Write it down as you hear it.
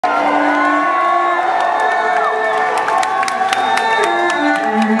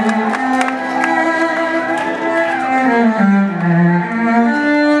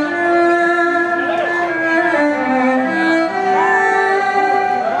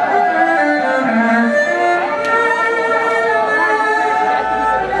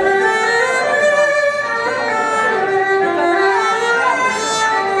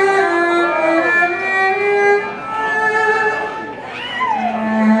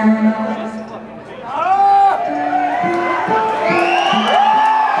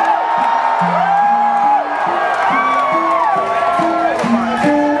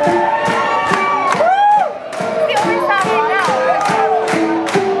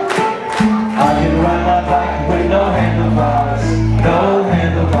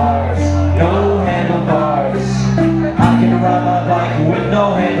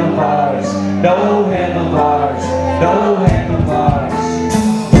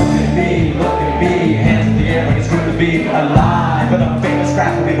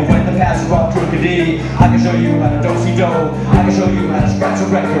crookedy. I can show you how to do-si-do. I can show you how to scratch a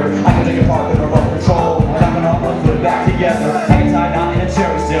record. I can take apart the remote control, and I can all put it back together. I can tie a knot in a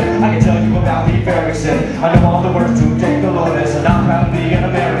cherry sip. I can tell you about Leif Ericson. I know all the words to take the Lotus, and I'm proud to be an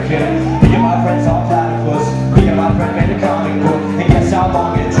American. Me and my friends are platypus. Me and my friend made a comic book, and guess how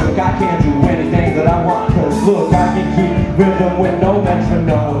long it took. I can't do anything that I want, cause look, I can keep rhythm with no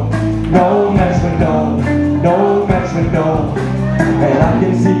metronome. No metronome, no metronome. And I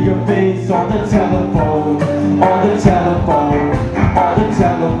can see your face on the telephone, on the telephone, on the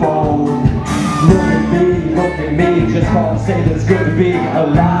telephone. Look at me, just call and say that it's good to be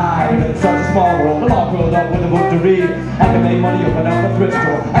alive in such a small world. I'm all curled up with a book to read. I can make money open up a thrift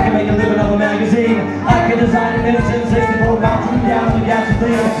store. I can make a living off a magazine. I can design an instant 64 mountain down the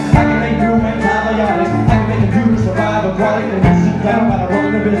gasoline. I can make new mentalities. I can make a computer survive a product and sit down by the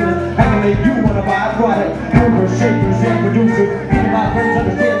running a business. I can make you want to buy a product. Movers, shakers, and producers. Me and my friends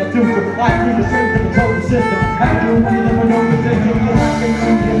understand the future. I see the strength and control the system. I can do anything with no resistance. I can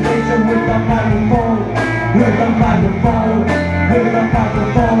communicate with the microphone. With the microphone. With the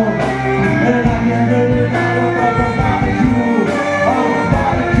microphone.